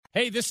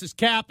Hey, this is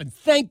Cap, and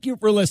thank you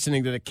for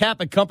listening to the Cap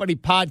and Company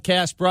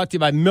podcast brought to you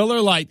by Miller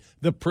Lite,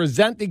 the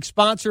presenting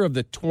sponsor of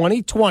the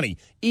 2020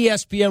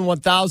 ESPN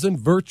 1000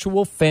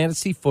 Virtual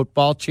Fantasy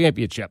Football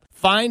Championship.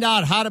 Find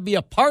out how to be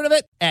a part of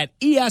it at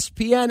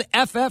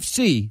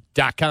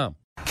ESPNFFC.com.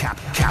 Cap.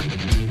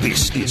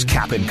 This is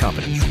Cap and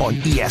Company on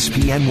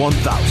ESPN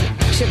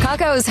 1000.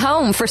 Chicago's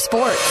home for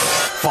sports.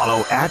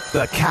 Follow at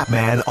the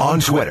Capman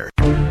on Twitter.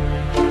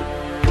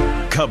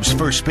 Cubs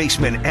first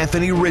baseman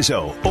Anthony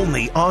Rizzo,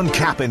 only on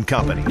Cap and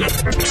Company.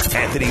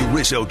 Anthony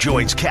Rizzo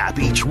joins Cap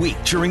each week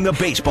during the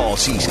baseball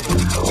season.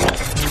 Rizzo to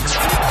right.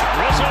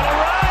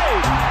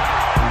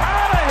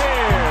 Out of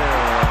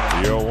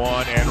here.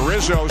 0-1, and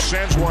Rizzo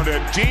sends one to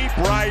deep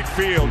right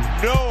field.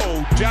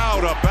 No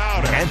doubt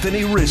about it.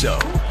 Anthony Rizzo.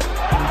 Rizzo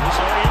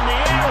in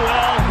the air,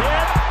 well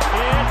hit.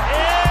 It is a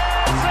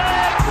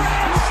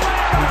grand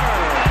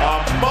slammer.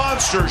 A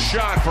monster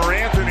shot for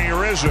Anthony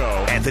Rizzo.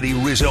 Anthony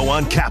Rizzo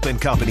on Cap and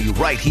Company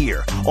right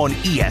here on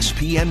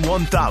ESPN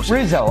 1000.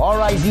 Rizzo,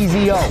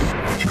 R-I-Z-Z-O.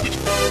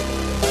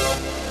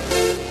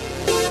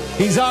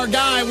 He's our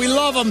guy. We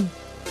love him.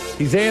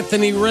 He's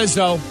Anthony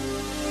Rizzo.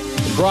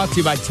 Brought to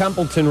you by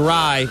Templeton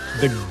Rye,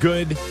 the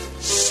good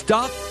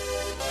stuff.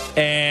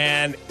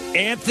 And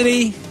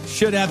Anthony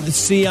should have the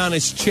C on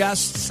his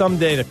chest.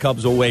 Someday the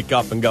Cubs will wake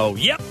up and go,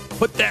 yep,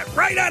 put that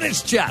right on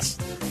his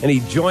chest. And he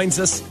joins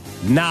us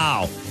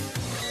now.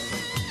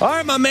 All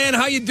right, my man,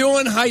 how you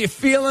doing? How you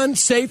feeling?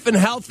 Safe and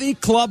healthy?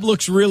 Club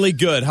looks really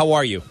good. How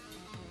are you?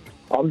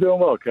 I'm doing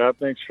well, Cap.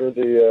 Thanks for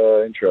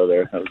the intro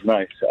there. That was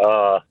nice.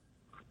 I'm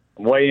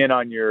way in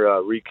on your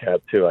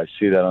recap, too. I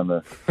see that on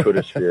the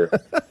Twitter sphere.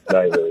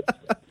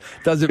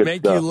 Does it Good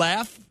make stuff. you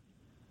laugh?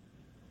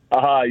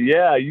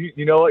 Yeah.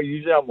 You know what?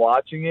 Usually I'm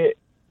watching it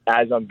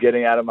as I'm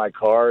getting out of my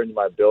car into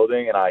my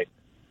building, and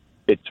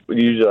it's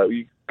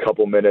usually a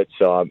couple minutes,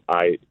 so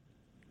I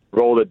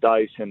roll the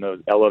dice in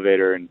the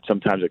elevator, and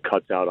sometimes it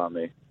cuts out on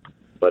me.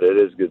 But it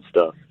is good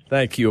stuff.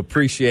 Thank you.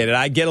 Appreciate it.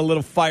 I get a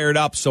little fired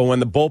up, so when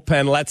the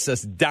bullpen lets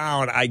us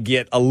down, I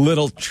get a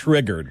little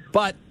triggered.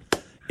 But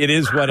it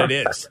is what it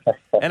is.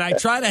 And I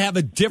try to have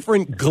a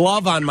different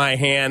glove on my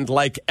hand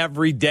like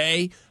every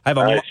day. I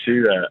see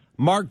that.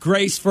 Mark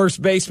Grace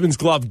first baseman's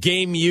glove,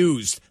 game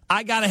used.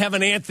 I got to have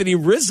an Anthony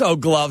Rizzo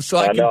glove so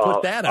I can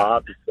put that on. I'll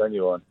have to send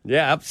you one.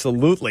 Yeah,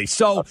 absolutely.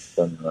 So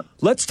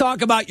let's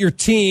talk about your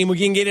team. We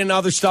can get into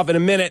other stuff in a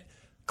minute.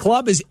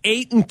 Club is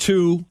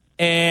 8-2,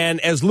 and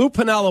as Lou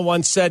Piniella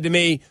once said to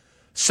me,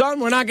 son,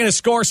 we're not going to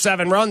score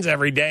 7 runs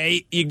every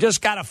day. You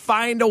just got to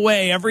find a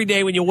way every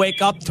day when you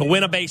wake up to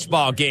win a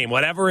baseball game,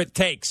 whatever it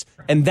takes.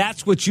 And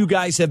that's what you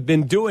guys have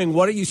been doing.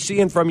 What are you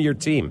seeing from your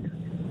team?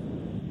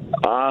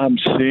 I'm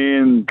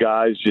seeing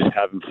guys just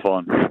having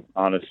fun,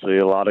 honestly.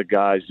 A lot of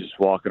guys just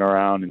walking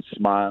around and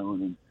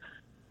smiling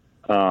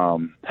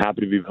and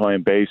happy to be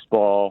playing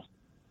baseball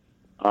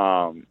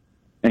and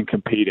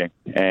competing.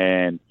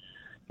 And,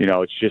 you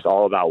know, it's just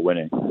all about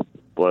winning.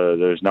 But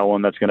there's no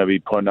one that's going to be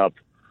putting up,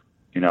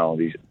 you know,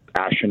 these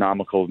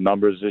astronomical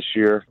numbers this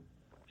year.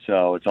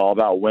 So it's all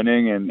about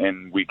winning,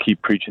 and we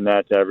keep preaching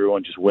that to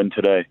everyone, just win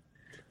today.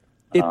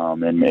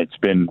 And it's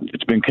been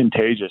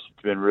contagious.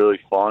 It's been really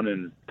fun,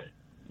 and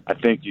I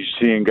think you're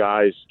seeing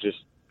guys just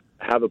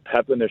have a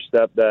pep in their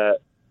step that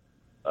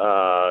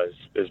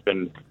has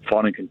been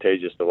fun and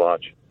contagious to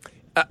watch.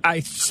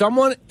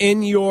 Someone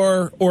in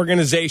your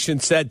organization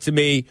said to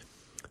me,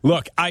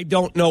 look, I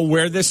don't know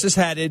where this is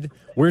headed.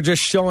 We're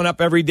just showing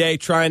up every day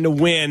trying to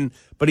win.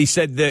 But he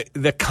said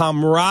the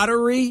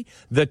camaraderie,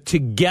 the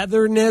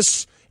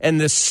togetherness,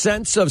 and the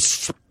sense of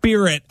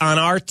spirit on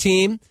our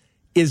team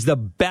is the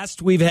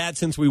best we've had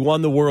since we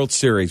won the World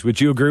Series.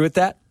 Would you agree with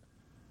that?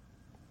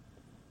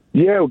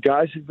 Yeah,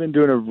 guys have been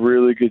doing a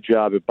really good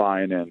job at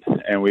buying in,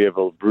 and we have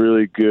a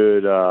really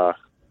good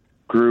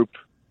group.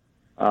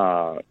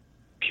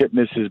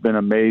 Kipnis has been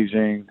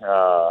amazing.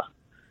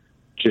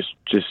 Just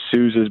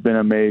Sousa's been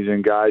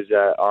amazing. Guys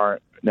that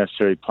aren't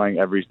necessarily playing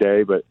every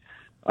day, but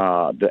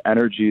the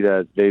energy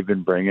that they've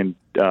been bringing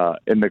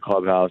in the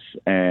clubhouse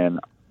and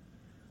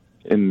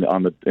in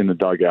the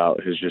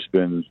dugout has just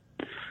been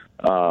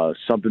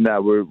something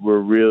that we're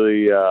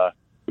really.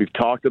 We've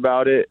talked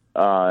about it,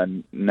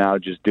 and now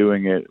just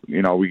doing it,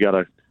 you know, we got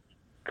to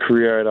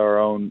create our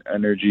own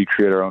energy,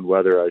 create our own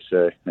weather, I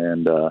say.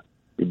 And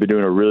we've been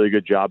doing a really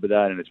good job of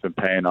that, and it's been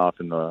paying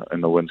off in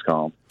the wins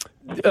column.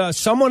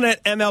 Someone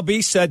at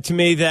MLB said to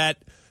me that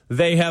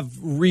they have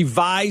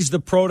revised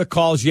the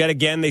protocols yet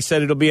again. They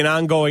said it'll be an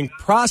ongoing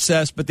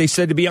process, but they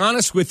said, to be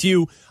honest with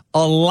you,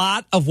 a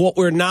lot of what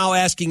we're now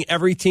asking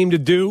every team to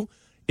do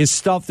is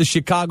stuff the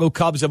Chicago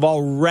Cubs have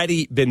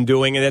already been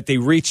doing, and that they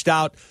reached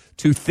out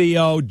to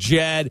Theo,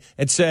 Jed,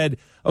 and said,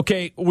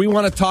 okay, we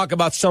want to talk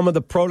about some of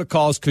the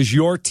protocols because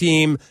your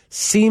team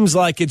seems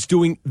like it's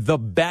doing the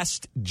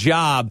best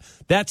job.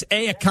 That's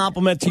a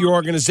compliment to your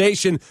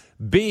organization.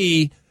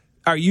 B,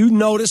 are you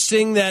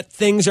noticing that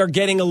things are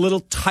getting a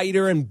little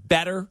tighter and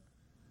better?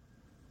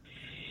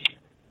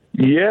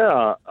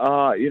 Yeah,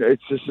 this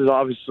is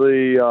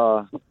obviously,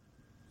 you're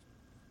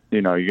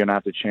going to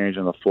have to change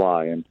on the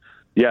fly. And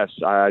yes,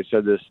 I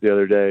said this the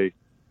other day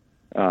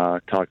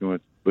talking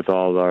with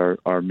all of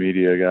our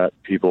media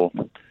people.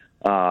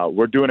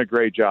 We're doing a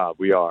great job.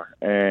 We are.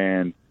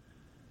 And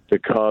the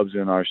Cubs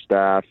and our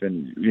staff,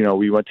 and,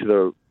 we went to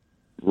the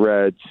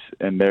Reds,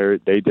 and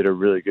they did a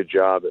really good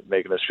job at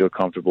making us feel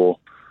comfortable.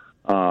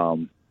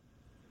 But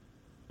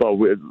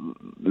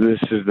this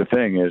is the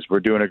thing, is we're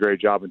doing a great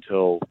job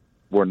until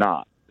we're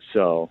not.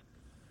 So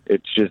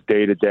it's just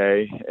day to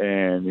day.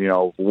 And,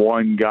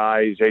 one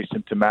guy is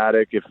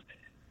asymptomatic. If,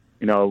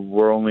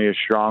 we're only as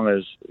strong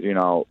as,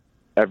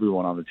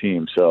 everyone on the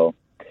team. So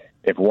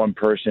if one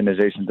person is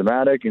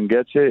asymptomatic and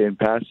gets it and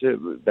passes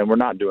it, then we're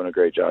not doing a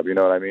great job. You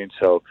know what I mean?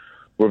 So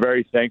we're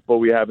very thankful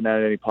we haven't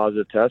had any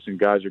positive tests, and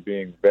guys are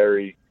being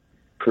very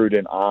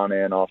prudent on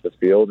and off the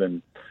field.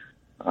 And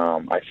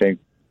I think,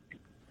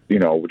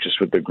 just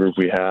with the group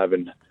we have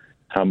and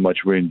how much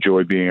we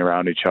enjoy being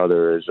around each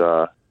other, is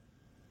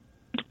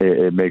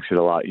it makes it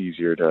a lot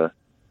easier to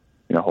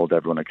hold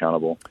everyone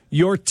accountable.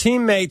 Your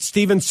teammate,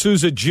 Steven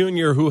Souza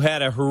Jr., who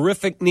had a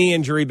horrific knee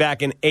injury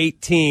back in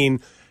 2018,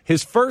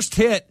 his first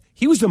hit,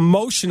 he was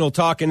emotional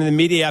talking to the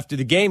media after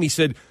the game. He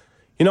said,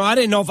 I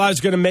didn't know if I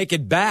was going to make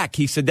it back.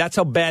 He said, that's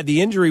how bad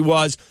the injury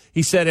was.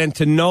 He said, and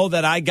to know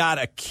that I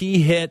got a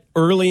key hit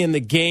early in the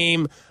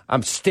game,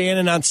 I'm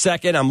standing on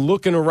second, I'm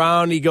looking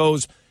around. He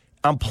goes,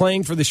 I'm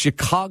playing for the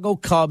Chicago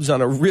Cubs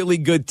on a really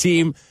good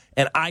team,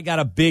 and I got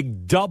a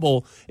big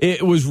double.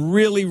 It was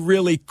really,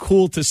 really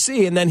cool to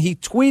see. And then he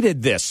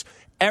tweeted this: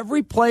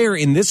 every player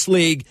in this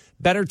league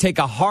better take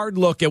a hard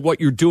look at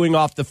what you're doing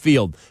off the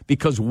field,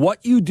 because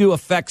what you do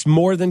affects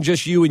more than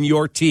just you and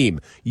your team.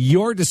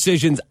 Your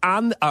decisions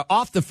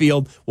off the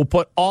field will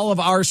put all of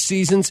our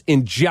seasons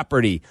in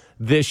jeopardy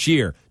this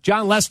year.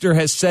 John Lester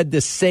has said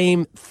the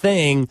same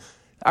thing.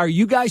 Are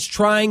you guys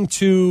trying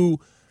to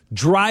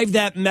drive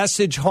that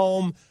message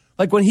home?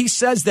 Like, when he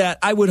says that,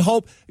 I would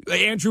hope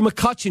Andrew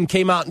McCutchen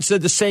came out and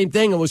said the same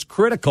thing and was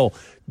critical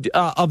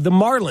of the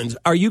Marlins.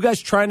 Are you guys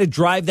trying to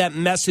drive that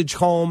message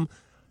home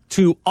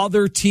to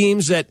other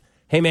teams that,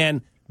 hey,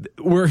 man,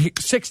 we're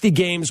 60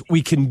 games,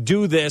 we can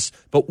do this,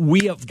 but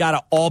we have got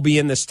to all be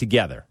in this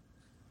together?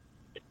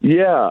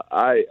 Yeah,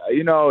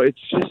 it's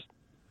just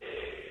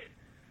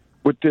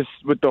with the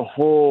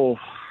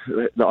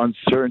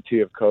uncertainty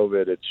of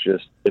COVID,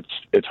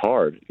 it's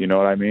hard. You know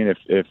what I mean?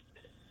 If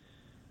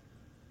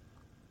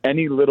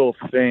any little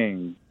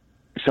thing,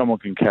 someone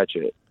can catch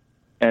it,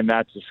 and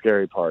that's the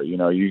scary part. You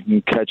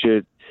can catch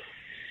it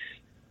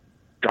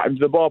driving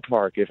to the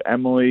ballpark. If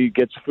Emily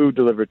gets food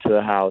delivered to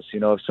the house,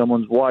 if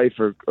someone's wife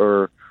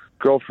or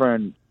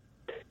girlfriend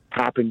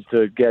happens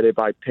to get it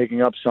by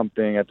picking up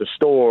something at the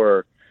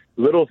store,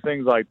 little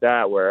things like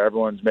that where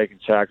everyone's making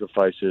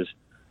sacrifices,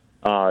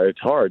 it's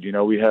hard.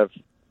 We have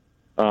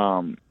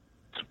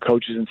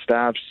coaches and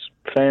staff's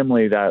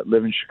family that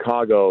live in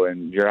Chicago,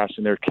 and you're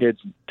asking their kids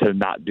to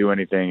not do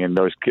anything, and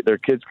their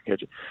kids can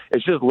catch it.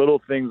 It's just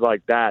little things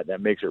like that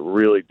makes it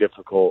really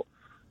difficult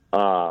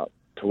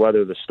to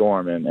weather the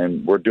storm,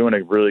 and we're doing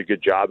a really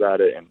good job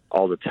at it and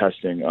all the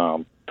testing.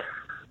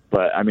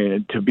 But I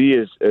mean, to be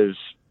as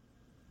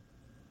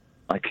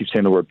I keep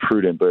saying the word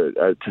prudent,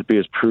 but to be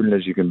as prudent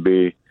as you can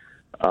be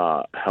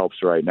helps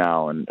right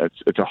now, and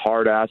it's a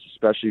hard ask,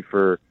 especially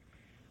for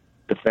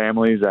the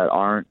families that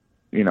aren't,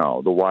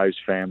 the wise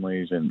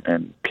families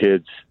and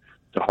kids.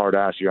 It's a hard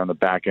ask. You're on the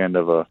back end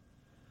of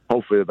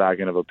hopefully the back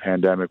end of a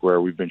pandemic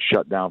where we've been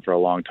shut down for a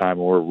long time,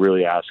 and we're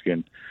really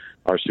asking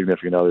our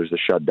significant others to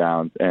shut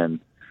down, and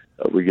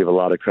we give a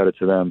lot of credit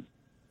to them.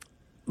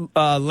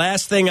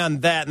 Last thing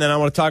on that, and then I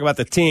want to talk about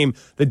the team.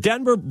 The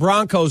Denver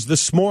Broncos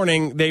this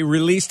morning, they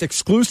released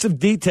exclusive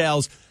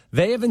details.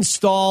 They have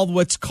installed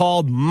what's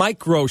called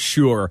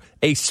MicroSure,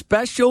 a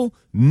special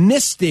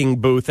misting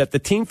booth at the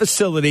team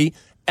facility.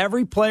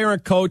 Every player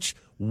and coach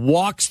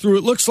walks through.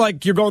 It looks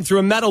like you're going through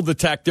a metal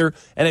detector,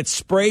 and it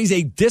sprays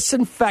a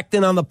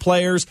disinfectant on the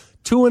players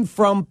to and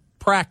from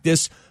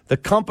practice. The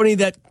company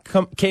that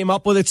came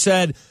up with it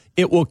said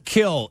it will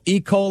kill E.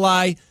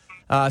 coli,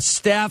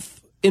 staph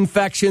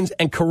infections,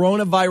 and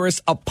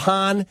coronavirus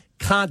upon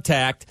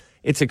contact.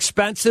 It's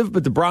expensive,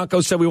 but the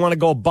Broncos said we want to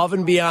go above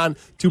and beyond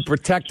to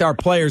protect our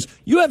players.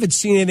 You haven't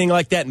seen anything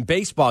like that in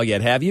baseball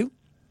yet, have you?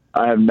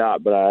 I have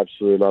not, but I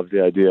absolutely love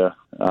the idea.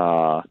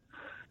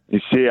 You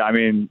see, I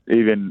mean,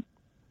 even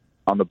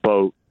on the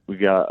boat, we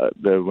got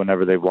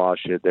whenever they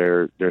wash it,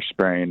 they're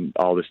spraying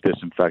all this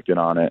disinfectant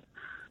on it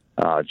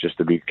just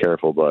to be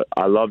careful. But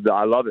I love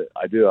it.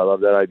 I do. I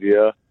love that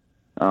idea.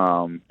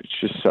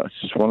 It's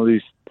just one of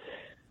these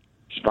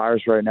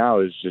virus right now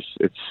is just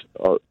it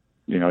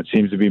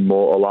seems to be a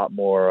lot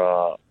more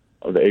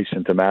of the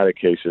asymptomatic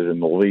cases in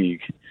the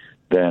league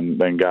than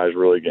guys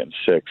really getting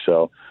sick.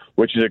 So,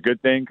 which is a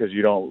good thing, because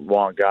you don't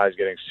want guys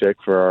getting sick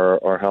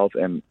for our health,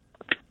 and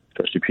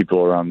especially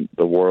people around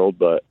the world.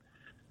 But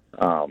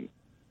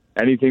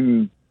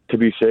anything to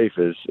be safe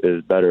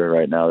is better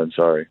right now than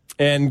sorry.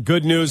 And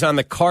good news on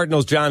the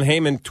Cardinals. John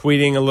Heyman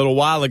tweeting a little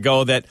while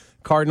ago that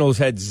Cardinals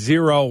had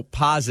 0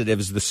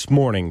 positives this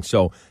morning.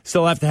 So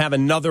still have to have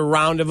another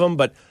round of them,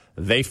 but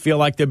They feel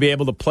like they'll be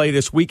able to play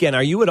this weekend.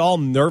 Are you at all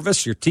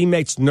nervous? Your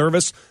teammates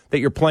nervous that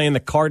you're playing the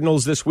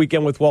Cardinals this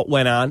weekend with what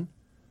went on?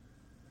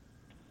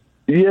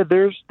 Yeah,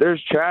 there's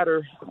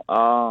chatter.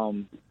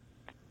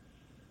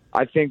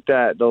 I think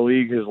that the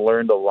league has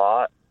learned a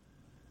lot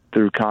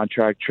through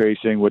contract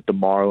tracing with the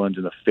Marlins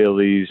and the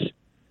Phillies.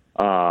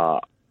 I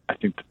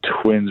think the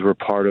Twins were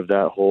part of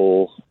that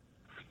whole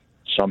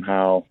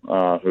somehow,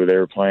 who they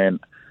were playing.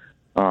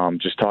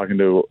 Just talking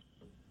to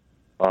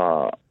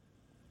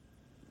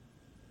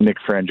Nick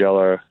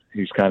Frangella,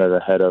 he's kind of the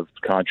head of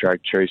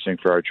contract tracing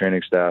for our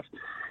training staff,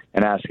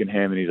 and asking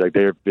him, and he's like,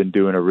 they've been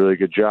doing a really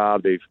good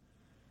job. They've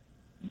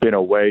been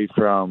away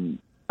from,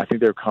 I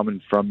think they're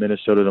coming from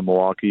Minnesota to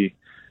Milwaukee.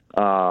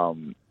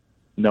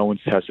 No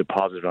one's tested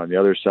positive on the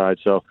other side.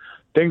 So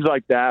things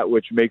like that,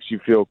 which makes you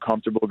feel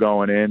comfortable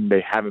going in.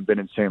 They haven't been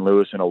in St.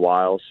 Louis in a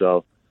while,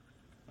 so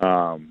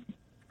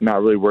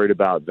not really worried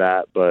about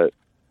that. But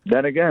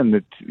then again,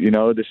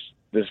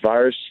 this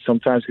virus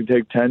sometimes can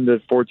take 10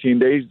 to 14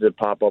 days to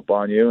pop up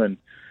on you, and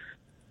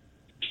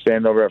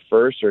stand over at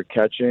first or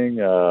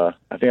catching. I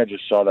think I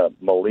just saw that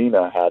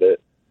Molina had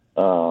it,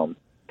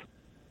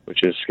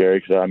 which is scary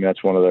because, I mean,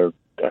 that's one of their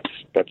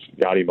that's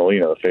Yadi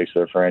Molina, the face of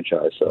their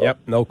franchise. So. Yep,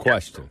 no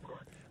question.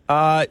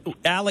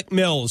 Alec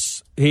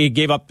Mills, he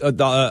gave up a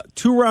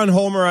 2-run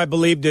homer, I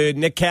believe, to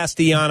Nick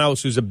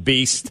Castellanos, who's a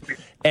beast.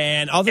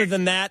 And other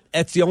than that,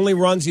 that's the only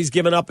runs he's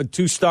given up in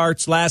 2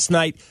 starts. Last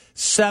night,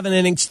 7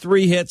 innings,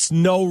 3 hits,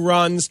 no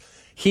runs.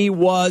 He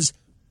was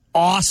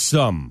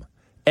awesome.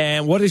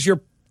 And what is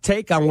your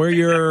take on where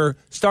your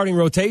starting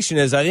rotation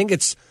is? I think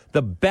it's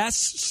the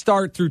best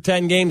start through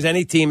 10 games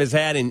any team has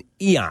had in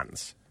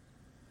eons.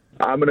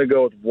 I'm going to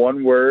go with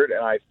one word,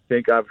 and I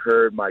think I've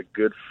heard my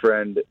good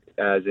friend,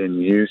 as in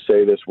you,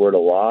 say this word a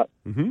lot.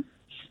 Mm-hmm.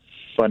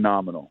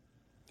 Phenomenal.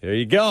 There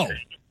you go.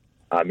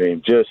 I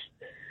mean,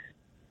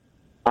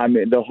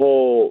 the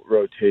whole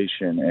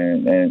rotation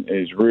and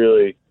is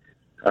really,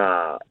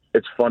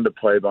 it's fun to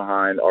play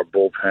behind. Our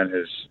bullpen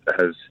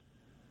has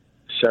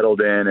settled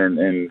in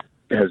and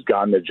has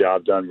gotten the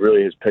job done.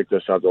 Really has picked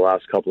us up the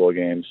last couple of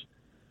games.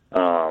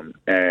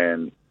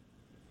 And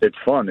it's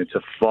fun. It's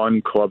a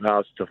fun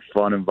clubhouse. It's a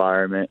fun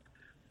environment.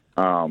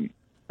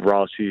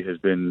 Rossi has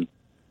been,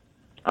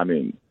 I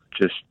mean,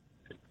 just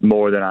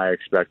more than I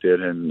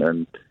expected.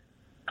 And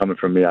coming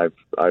from me, I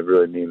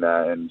really mean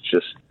that. And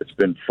it's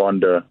been fun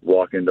to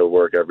walk into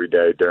work every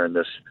day during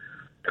this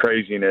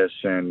craziness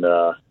and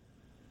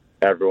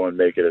everyone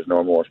make it as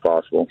normal as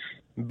possible.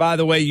 By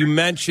the way, you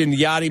mentioned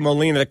Yadi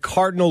Molina. The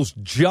Cardinals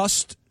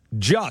just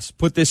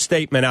put this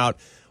statement out.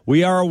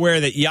 We are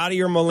aware that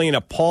Yadier Molina,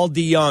 Paul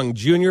DeJong,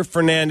 Junior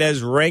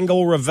Fernandez,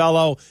 Rangel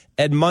Ravello,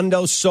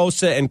 Edmundo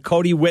Sosa, and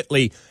Cody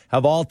Whitley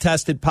have all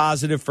tested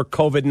positive for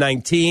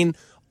COVID-19.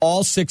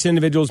 All 6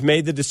 individuals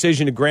made the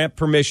decision to grant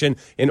permission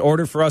in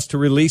order for us to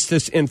release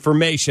this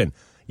information.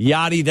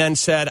 Yadi then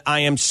said, I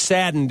am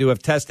saddened to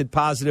have tested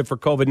positive for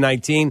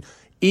COVID-19.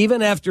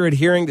 Even after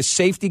adhering to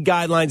safety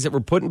guidelines that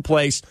were put in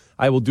place,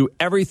 I will do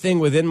everything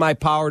within my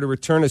power to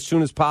return as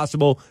soon as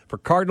possible for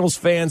Cardinals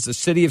fans, the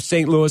city of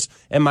St. Louis,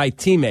 and my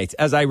teammates.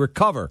 As I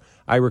recover,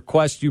 I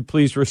request you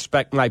please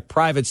respect my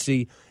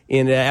privacy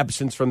in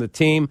absence from the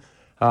team.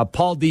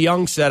 Paul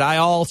DeJong said, I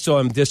also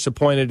am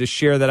disappointed to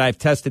share that I've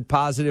tested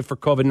positive for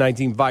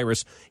COVID-19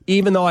 virus.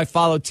 Even though I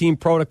follow team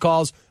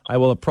protocols, I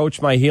will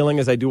approach my healing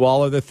as I do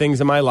all other things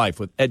in my life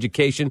with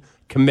education,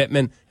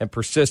 commitment, and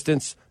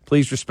persistence.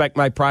 Please respect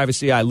my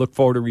privacy. I look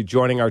forward to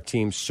rejoining our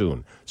team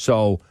soon.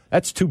 So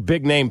that's 2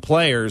 big-name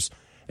players.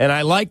 And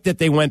I like that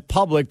they went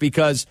public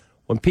because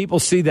when people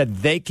see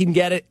that they can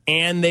get it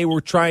and they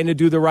were trying to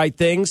do the right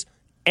things,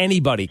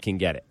 anybody can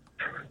get it.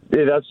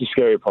 Yeah, that's the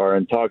scary part.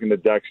 And talking to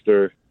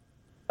Dexter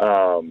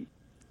a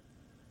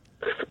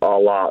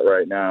lot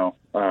right now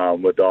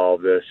with all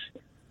of this.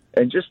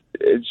 And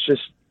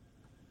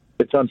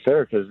it's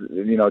unfair because,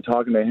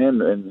 talking to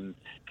him and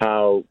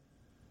how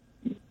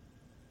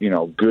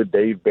good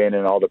they've been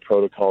and all the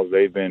protocols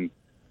they've been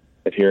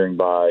adhering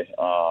by.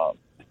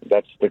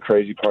 That's the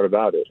crazy part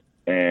about it.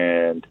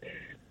 And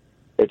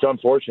it's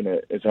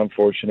unfortunate. It's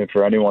unfortunate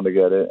for anyone to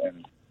get it.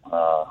 And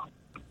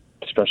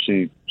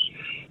especially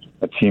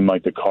a team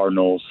like the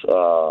Cardinals.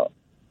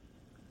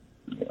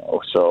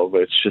 So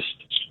it's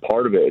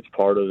part of it. It's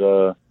part of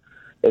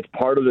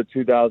the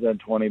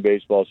 2020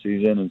 baseball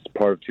season. It's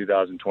part of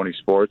 2020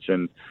 sports.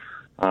 And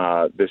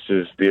this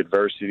is the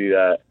adversity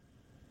that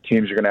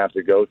teams are going to have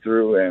to go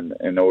through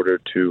in order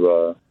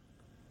to,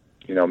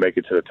 make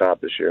it to the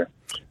top this year.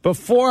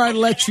 Before I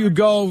let you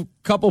go, a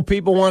couple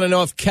people want to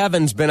know if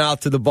Kevin's been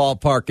out to the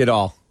ballpark at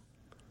all.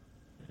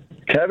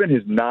 Kevin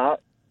has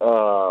not.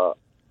 I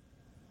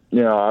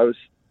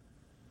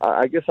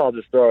guess I'll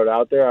just throw it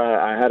out there.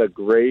 I had a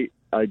great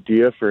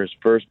idea for his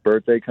first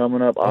birthday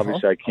coming up.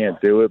 Obviously, I can't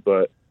do it,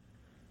 but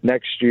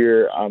next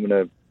year I'm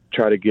going to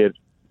try to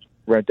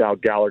rent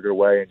out Gallagher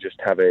Way and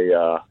just have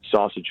a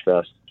sausage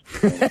fest.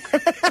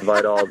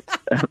 invite all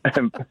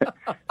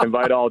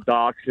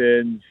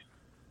dachshunds,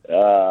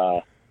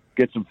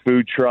 get some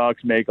food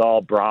trucks, make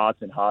all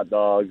brats and hot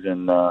dogs,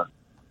 and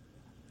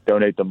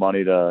donate the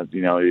money to, the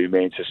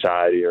Humane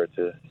Society or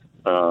to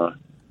a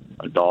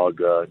dog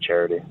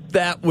charity.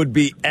 That would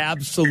be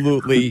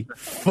absolutely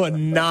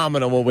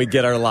phenomenal when we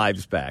get our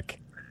lives back.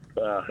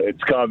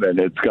 It's coming.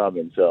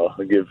 So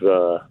I'll give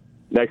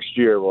next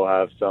year we'll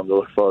have something to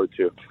look forward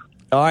to.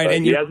 All right,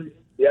 and he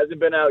hasn't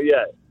been out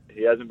yet.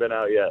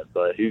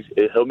 But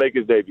he'll make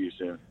his debut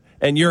soon.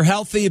 And you're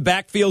healthy.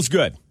 Back feels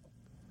good.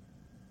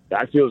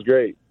 Back feels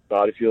great.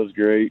 Body feels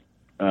great.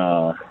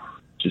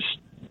 Just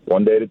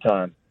one day at a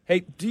time.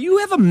 Hey, do you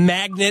have a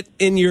magnet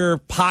in your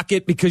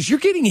pocket because you're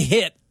getting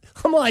hit?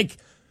 I'm like,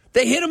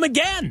 they hit him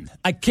again.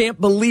 I can't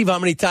believe how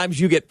many times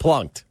you get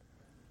plunked.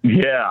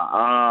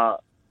 Yeah,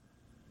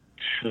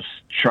 just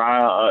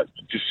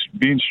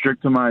being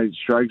strict to my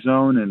strike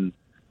zone, and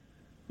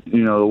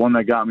the one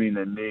that got me in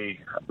the knee.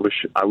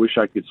 I wish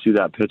I could see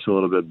that pitch a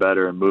little bit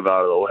better and move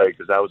out of the way,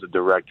 because that was a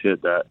direct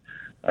hit that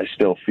I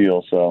still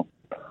feel. So,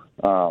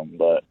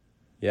 but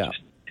yeah,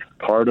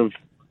 part of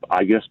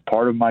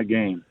my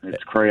game.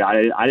 It's crazy.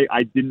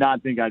 I did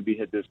not think I'd be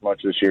hit this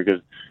much this year,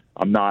 because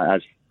I'm not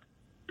as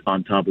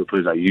on top of the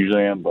place I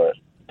usually am, but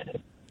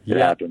it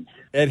happens.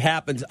 It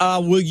happens.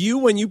 Will you,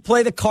 when you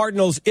play the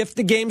Cardinals, if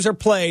the games are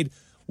played,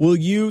 will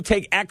you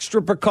take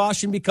extra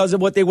precaution because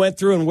of what they went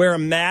through and wear a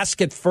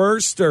mask at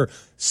first, or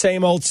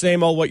same old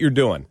what you're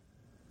doing?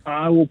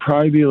 I will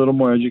probably be a little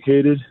more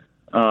educated,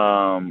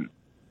 and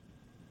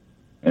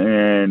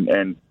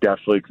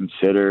definitely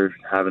consider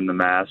having the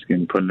mask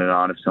and putting it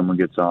on if someone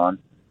gets on.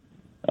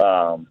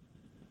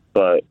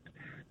 But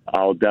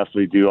I'll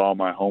definitely do all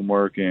my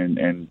homework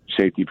and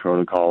safety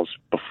protocols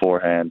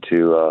beforehand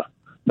to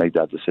make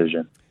that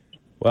decision.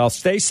 Well,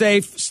 stay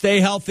safe, stay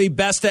healthy.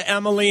 Best to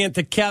Emily and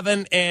to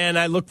Kevin, and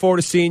I look forward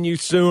to seeing you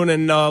soon,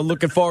 and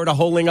looking forward to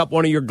holding up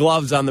one of your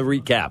gloves on the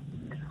recap.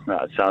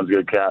 Sounds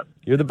good, Cap.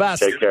 You're the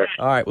best. Take care.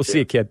 All right, we'll see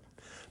you, kid.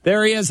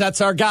 There he is.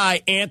 That's our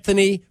guy,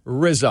 Anthony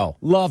Rizzo.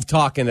 Love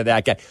talking to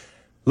that guy.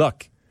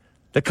 Look,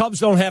 the Cubs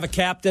don't have a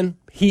captain.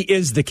 He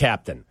is the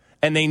captain.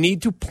 And they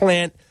need to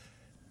plant,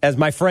 as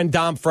my friend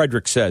Dom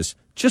Frederick says,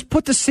 just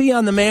put the C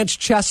on the man's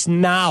chest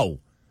now.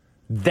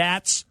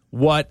 That's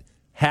what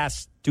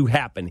has to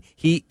happen.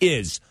 He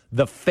is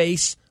the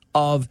face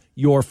of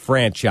your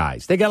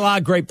franchise. They got a lot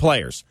of great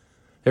players.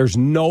 There's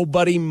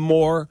nobody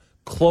more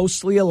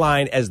closely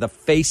aligned as the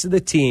face of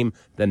the team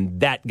than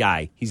that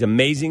guy. He's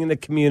amazing in the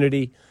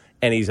community,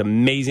 and he's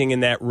amazing in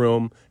that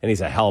room, and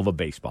he's a hell of a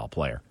baseball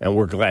player, and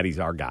we're glad he's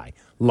our guy.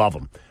 Love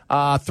him.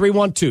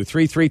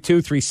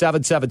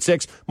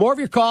 312-332-3776. More of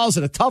your calls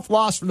and a tough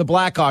loss from the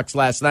Blackhawks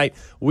last night.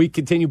 We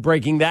continue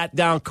breaking that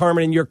down.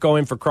 Carmen and Yurko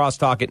in for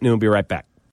Crosstalk at noon. Be right back.